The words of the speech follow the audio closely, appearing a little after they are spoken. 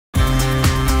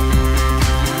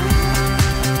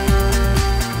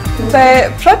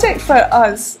The project for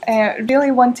us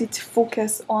really wanted to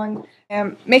focus on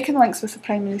making links with the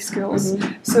primary schools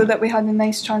so that we had a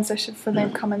nice transition for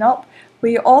them coming up.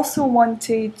 We also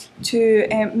wanted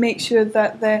to make sure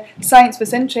that the science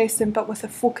was interesting but with a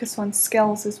focus on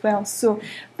skills as well. So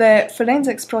the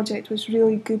forensics project was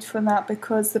really good for that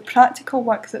because the practical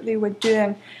work that they were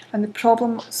doing and the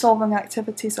problem solving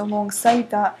activities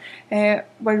alongside that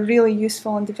were really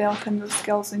useful in developing those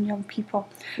skills in young people.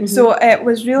 So it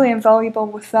was really invaluable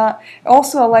with that. It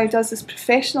also allowed us as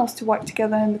professionals to work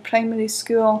together in the primary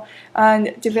school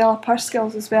and develop our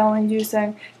skills as well in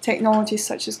using technologies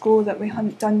such as Glow that we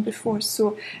hadn't done before.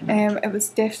 So it was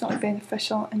definitely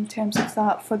beneficial in terms of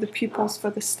that for the pupils, for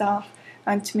the staff,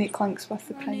 and to make links with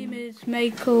the primary. My name is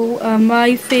Michael.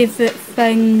 My favourite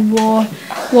thing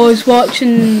was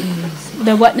watching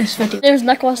the witness video. My name is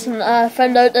Nicholas and I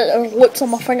found out that there were lips on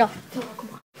my finger.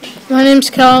 My name's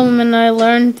Callum and I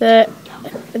learned the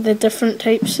different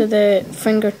types of the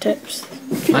fingertips.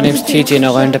 My name's TJ and I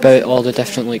learned about all the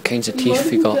different kinds of teeth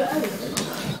we got.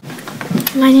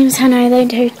 My name's Hannah. I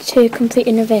learned how to complete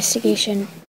an investigation.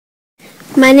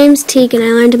 My name's Teague and I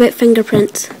learned about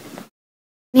fingerprints.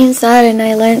 My name's Zara and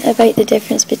I learned about the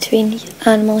difference between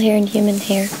animal hair and human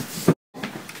hair.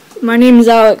 My name's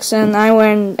Alex and I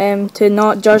learned to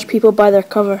not judge people by their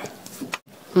cover.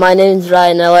 My name's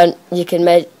Ryan and I learned you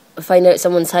can find out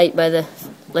someone's height by the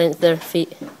length of their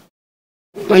feet.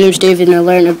 My name's David and I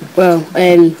learned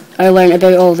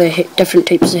about all the different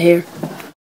types of hair.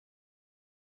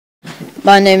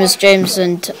 My name is James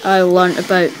and I learnt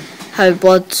about how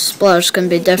blood splatters can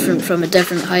be different from a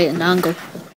different height and angle.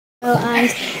 Well, and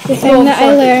the thing that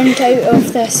I learned out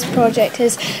of this project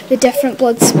is the different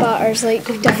blood splatters, like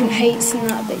different heights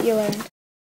and that you learned.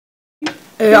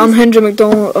 I'm Hendry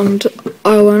McDonald and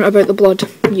I learned about the blood.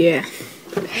 Yeah.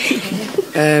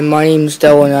 My name's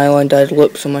Dylan and I learned I had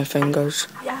lips on my fingers.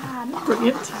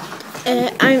 Brilliant.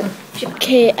 I'm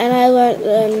Kate and I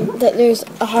learned that there's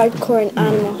a hardcore in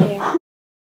animal hair.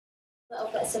 Little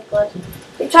bits of blood.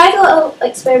 We tried a little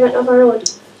experiment of our own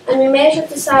and we measured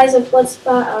the size of blood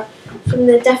splatter from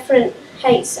the different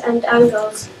heights and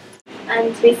angles.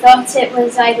 And we thought it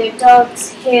was either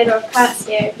dog's hair or cat's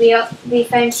hair. We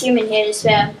found human hair as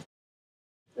well.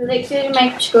 We looked through the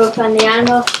microscope and the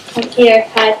animal hair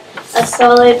had a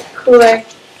solid core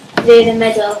through the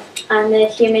middle and the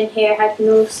human hair had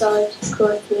no solid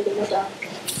core through the middle.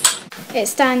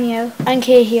 It's Danielle and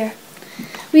Kay here.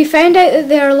 We found out that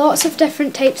there are lots of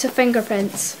different types of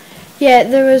fingerprints. Yeah,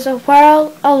 there was a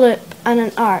whirl, a loop and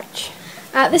an arch.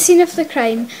 At the scene of the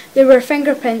crime, there were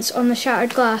fingerprints on the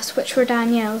shattered glass, which were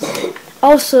Danielle's.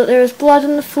 Also, there was blood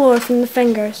on the floor from the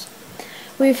fingers.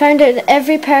 We found out that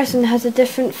every person has a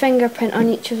different fingerprint on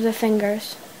each of the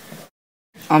fingers.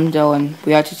 I'm Dylan.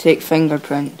 We had to take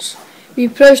fingerprints. We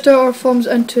pressed out our thumbs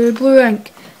into blue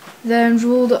ink, then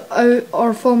rolled out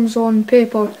our thumbs on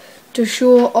paper to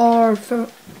show our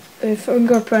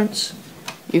fingerprints.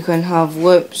 You can have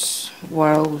loops,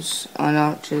 whirls and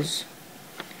arches.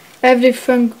 Every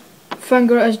finger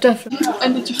is different.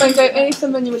 And did you find out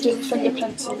anything when you were doing the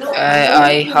fingerprints?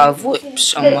 I have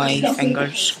loops on my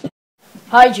fingers.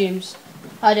 Hi James.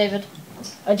 Hi David.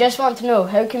 I just want to know,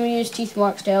 how can we use teeth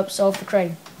marks to help solve the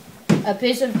crime? A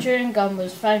piece of chewing gum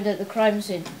was found at the crime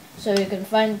scene, so you can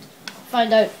find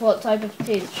out what type of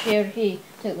teeth she or he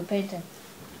took the painting.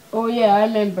 Oh yeah, I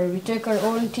remember. We took our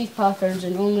own teeth patterns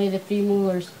and only the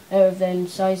premolars out of the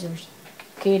incisors,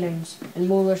 canines, and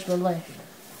molars were left.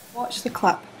 Watch the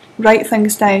clip, write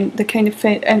things down, the kind of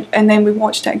and then we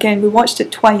watched it again. We watched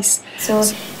it twice. So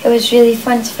it was really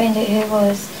fun to find out who it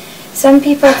was. Some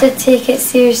people did take it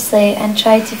seriously and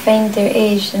tried to find their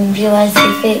age and realised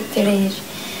they faked their age.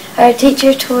 Our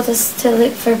teacher told us to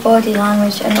look for body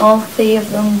language and all three of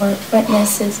them were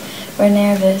witnesses were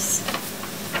nervous.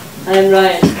 I am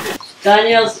Ryan.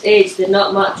 Danielle's age did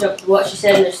not match up to what she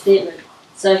said in her statement,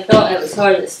 so I thought it was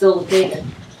her that stole the painting.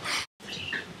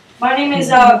 My name is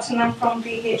Alex and I'm from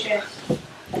BHS.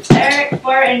 Eric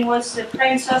Burton was the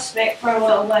prime suspect for a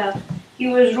little while. He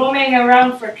was roaming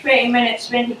around for 20 minutes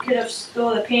when he could have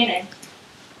stole the painting.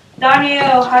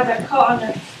 Danielle had a cut on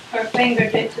her finger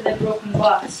due to the broken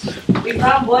glass. We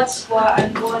found blood splat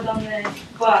and blood on the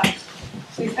glass.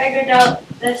 We figured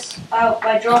this out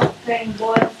by dropping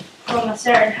blood from a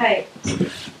certain height.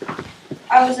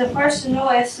 I was the first to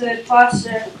notice the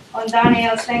plaster on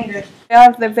Danielle's finger. Yeah,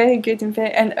 they're very good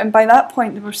and by that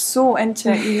point they were so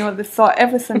into it, you know, they thought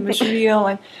everything was real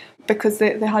and because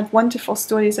they had wonderful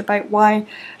stories about why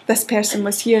this person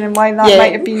was here and why that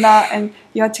might have been that and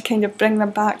you had to kind of bring them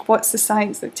back. What's the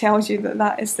science that tells you that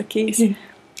that is the case?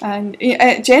 And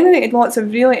it generated lots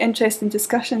of really interesting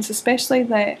discussions, especially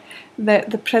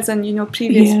the prison, you know,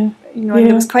 previous, you know, and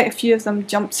there was quite a few of them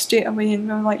jumped straight away and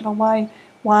we were like, well,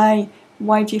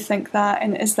 why do you think that,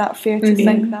 and is that fair to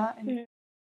think that?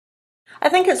 I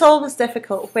think it's always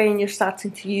difficult when you're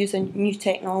starting to use a new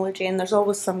technology and there's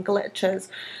always some glitches,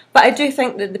 but I do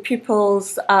think that the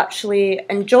pupils actually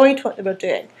enjoyed what they were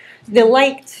doing. They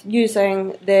liked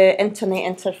using the internet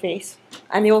interface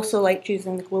and they also liked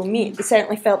using the Glow Meet. They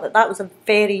certainly felt that that was a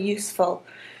very useful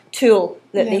tool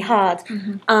that they had,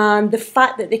 and the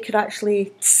fact that they could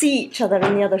actually see each other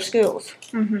in the other schools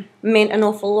meant an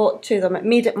awful lot to them. It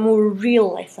made it more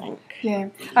real, I think. Yeah,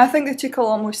 I think they took a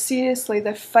lot more seriously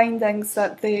the findings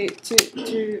that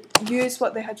to use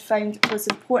what they had found was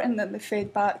important, that they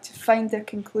fed back to find their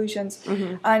conclusions.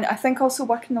 And I think also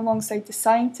working alongside the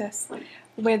scientists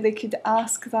where they could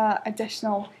ask that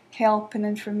additional help and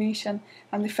information,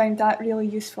 and they found that really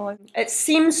useful. It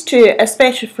seems to,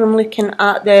 especially from looking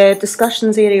at the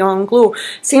discussions area on Glow,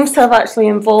 seems to have actually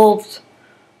involved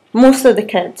most of the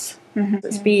kids.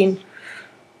 It's been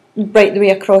right the way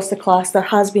across the class. There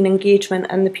has been engagement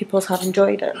and the pupils have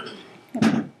enjoyed it.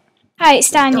 Hi,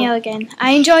 it's Danielle again.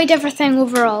 I enjoyed everything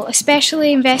overall,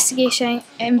 especially investigating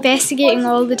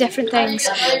all the different things,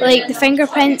 like the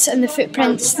fingerprints and the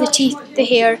footprints, the teeth, the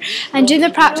hair, and doing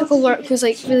the practical work was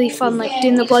like really fun, like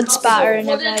doing the blood spatter and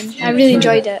everything. I really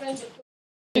enjoyed it.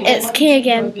 It's Kay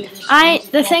again.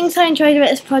 The things I enjoyed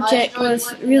about this project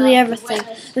was really everything.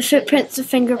 The footprints, the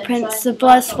fingerprints, the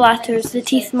blood splatters, the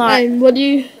teeth marks. And what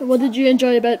did you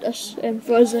enjoy about this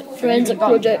forensic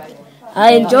project?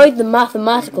 I enjoyed the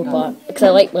mathematical part because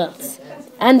I like maths,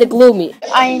 and the Glow Meet.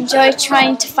 I enjoyed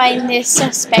trying to find the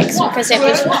suspects because it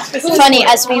was funny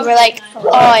as we were like,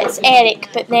 oh, it's Eric,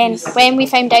 but then when we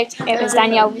found out it was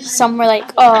Danielle, some were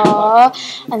like, oh,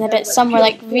 and some were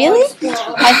like, really?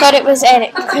 I thought it was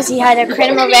Eric because he had a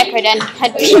criminal record and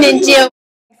had been in jail.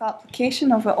 The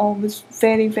application of it all was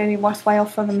very, very worthwhile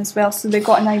for them as well, so they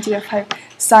got an idea of how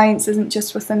science isn't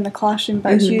just within the classroom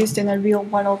but is used in a real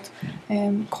world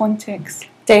context.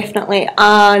 Definitely,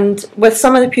 and with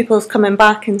some of the pupils coming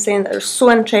back and saying that they're so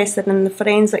interested in the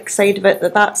forensic side of it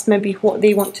that that's maybe what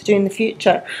they want to do in the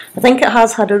future, I think it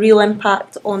has had a real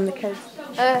impact on the kids.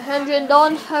 Henry and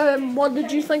Dawn, what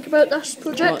did you think about this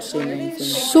project?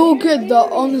 So good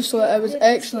that honestly it was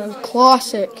excellent, it was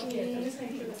classic.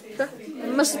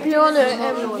 Miss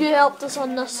Piona, you helped us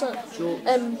on this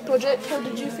project. How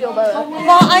did you feel about it?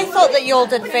 Well, I thought that you all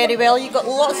did very well. You got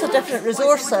lots of different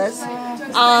resources,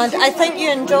 and I think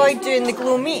you enjoyed doing the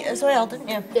Glow Meet as well, didn't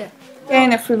you? Yeah.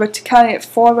 Again, if we were to carry it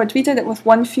forward, we did it with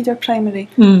one feeder primary,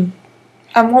 and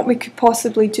what we could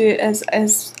possibly do is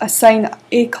assign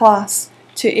a class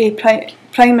to a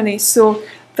primary, so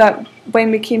that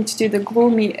when we came to do the Glow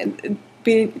Meet,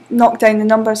 we knock down the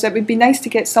numbers. It would be nice to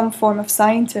get some form of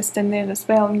scientist in there as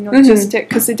well, you know, just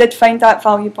because they did find that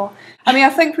valuable. I mean, I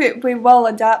think we will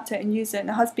adapt it and use it,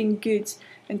 and it has been good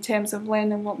in terms of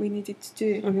learning what we needed to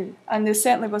do, and there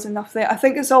certainly was enough there. I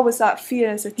think there's always that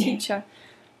fear as a teacher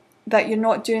that you're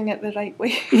not doing it the right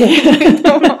way. You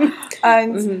know?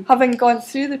 And having gone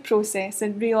through the process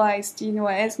and realised, you know,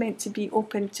 it is meant to be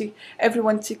open to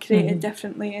everyone to create it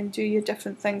differently and do your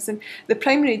different things. And the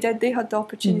primary they had the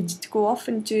opportunity to go off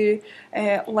and do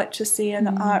literacy and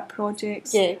art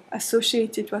projects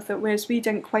associated with it, whereas we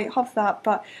didn't quite have that.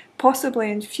 But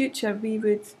possibly in future we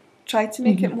would try to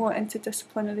make it more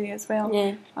interdisciplinary as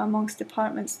well amongst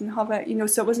departments and have it, you know,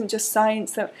 so it wasn't just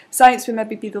science. That science would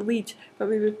maybe be the lead, but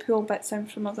we would pull bits in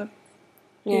from other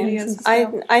areas as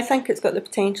well. I think it's got the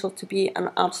potential to be an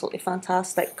absolutely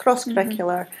fantastic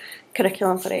cross-curricular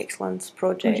curriculum for excellence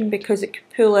project because it could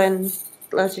pull in,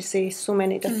 as you say, so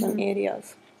many different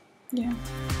areas. Yeah.